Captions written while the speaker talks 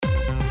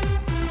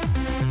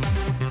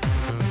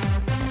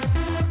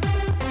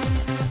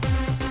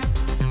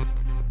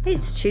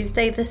It's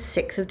Tuesday the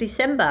 6th of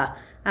December,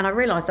 and I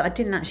realised that I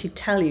didn't actually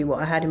tell you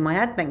what I had in my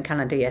advent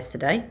calendar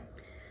yesterday.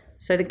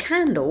 So the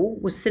candle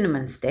was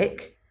cinnamon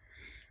stick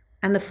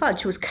and the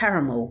fudge was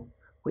caramel,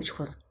 which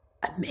was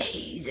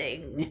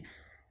amazing.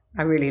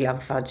 I really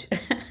love fudge.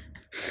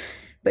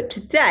 But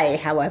today,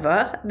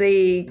 however,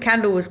 the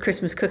candle was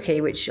Christmas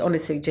cookie, which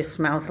honestly just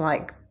smells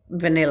like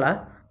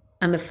vanilla,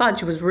 and the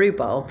fudge was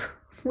rhubarb,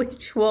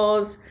 which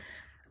was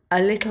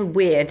a little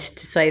weird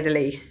to say the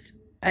least.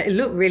 It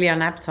looked really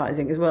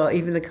unappetizing as well.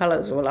 Even the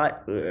colours were like,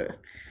 ugh.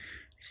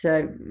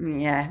 So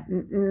yeah,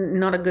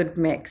 not a good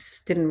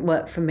mix. Didn't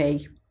work for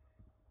me.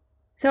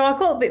 So I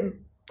got a bit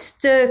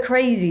stir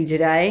crazy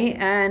today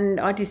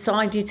and I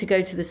decided to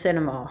go to the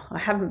cinema. I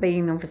haven't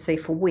been obviously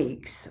for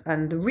weeks,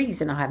 and the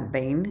reason I haven't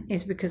been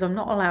is because I'm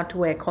not allowed to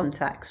wear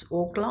contacts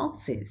or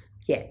glasses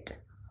yet.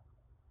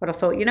 But I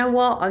thought, you know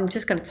what, I'm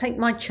just going to take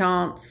my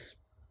chance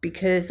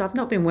because I've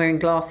not been wearing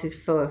glasses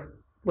for,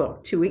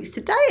 2 weeks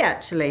today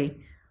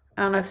actually.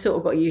 And I've sort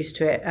of got used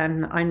to it,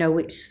 and I know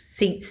which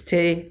seats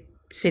to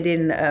sit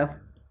in that are,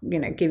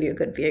 give you a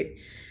good view.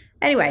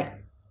 Anyway,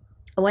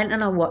 I went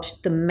and I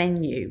watched The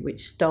Menu,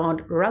 which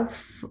starred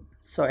Rafe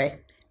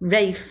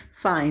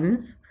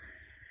Fiennes.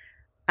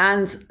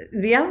 And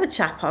the other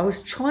chap, I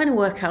was trying to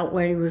work out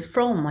where he was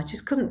from. I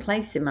just couldn't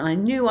place him, and I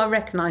knew I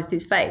recognised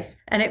his face.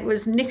 And it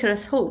was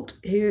Nicholas Hoult,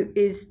 who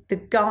is the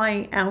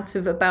guy out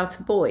of About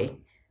a Boy,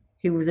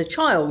 who was a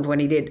child when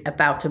he did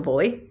About a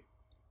Boy.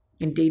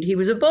 Indeed, he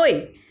was a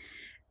boy.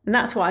 And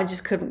that's why I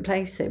just couldn't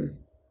place him.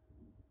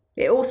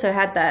 It also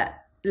had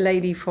that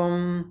lady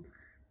from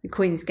The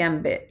Queen's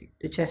Gambit,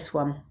 the chess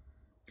one.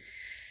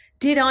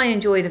 Did I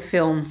enjoy the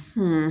film?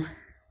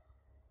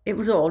 It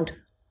was odd.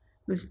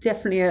 It was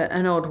definitely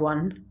an odd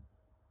one.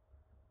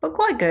 But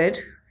quite good.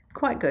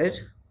 Quite good.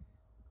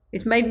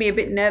 It's made me a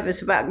bit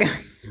nervous about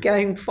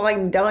going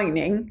fine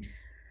dining.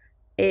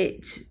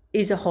 It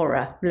is a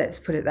horror, let's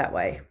put it that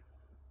way.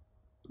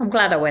 I'm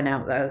glad I went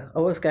out though. I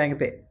was going a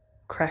bit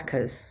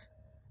crackers.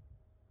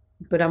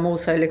 But I'm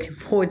also looking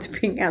forward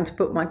to being able to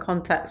put my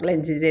contact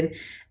lenses in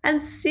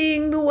and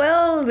seeing the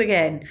world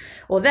again.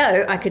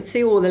 Although I could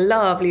see all the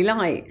lovely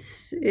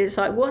lights. It's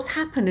like, what's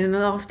happened in the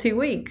last 2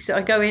 weeks?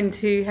 I go in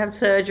to have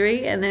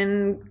surgery and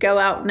then go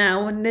out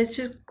now and there's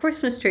just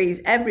Christmas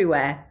trees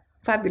everywhere.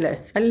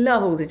 Fabulous. I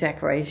love all the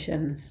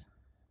decorations.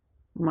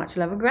 Much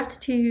love and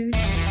gratitude.